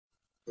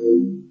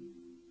Vinny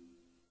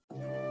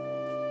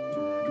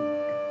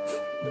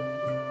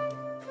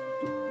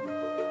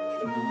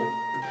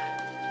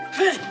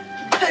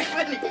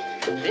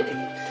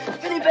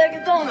Bag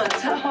of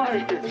Donuts, how are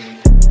you?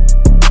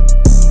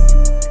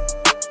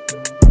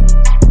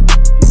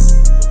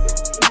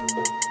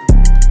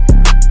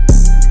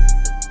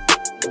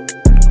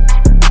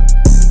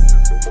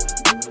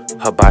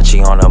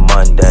 Hibachi on a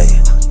Monday,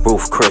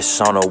 Roof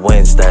Chris on a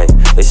Wednesday.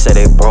 They say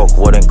they broke,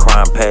 wouldn't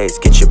crime pays.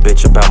 Get your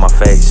bitch about my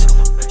face.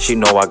 She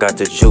know I got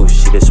the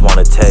juice, she just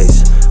wanna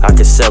taste. I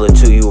can sell it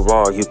to you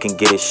raw, you can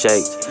get it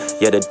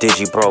shaked. Yeah, the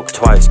digi broke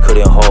twice,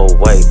 couldn't hold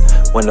weight.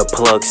 When the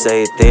plug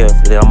stayed there,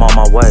 then I'm on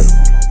my way.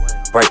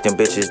 Break them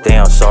bitches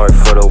down, sorry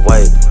for the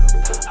wait.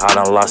 I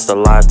done lost a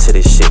lot to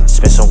this shit,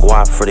 spent some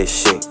guap for this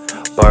shit.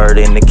 Bird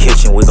in the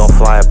kitchen, we gon'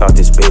 fly about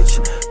this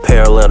bitch.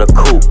 Parallel to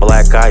coupe,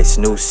 black ice,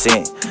 new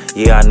scent.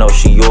 Yeah, I know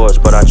she yours,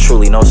 but I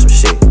truly know some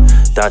shit.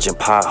 Dodging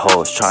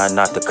potholes, trying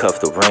not to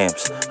cuff the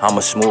rims. I'm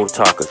a smooth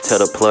talker, tell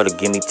the plug to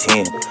give me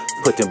 10.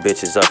 Put them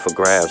bitches up for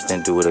grabs,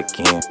 then do it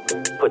again.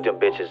 Put them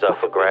bitches up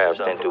for grabs,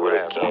 then do it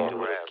again.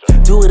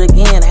 Do it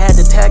again, had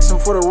to tax him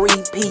for the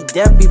repeat.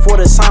 Death before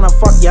the sign of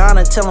fuck your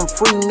honor, tell him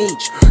free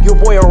meech. Your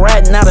boy a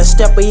rat, not a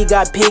stepper, he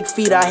got pig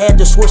feet. I had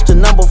to switch the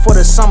number for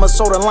the summer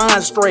so the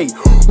line straight.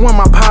 When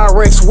my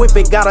Pyrex whip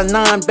it, got a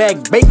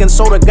 9-bag. Baking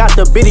soda got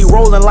the bitty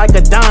rolling like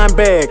a dime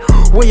bag.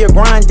 Where you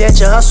grind at,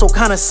 your hustle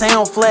kinda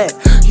sound flat.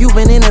 You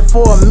been in it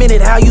for a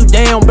minute, how you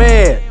down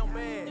bad?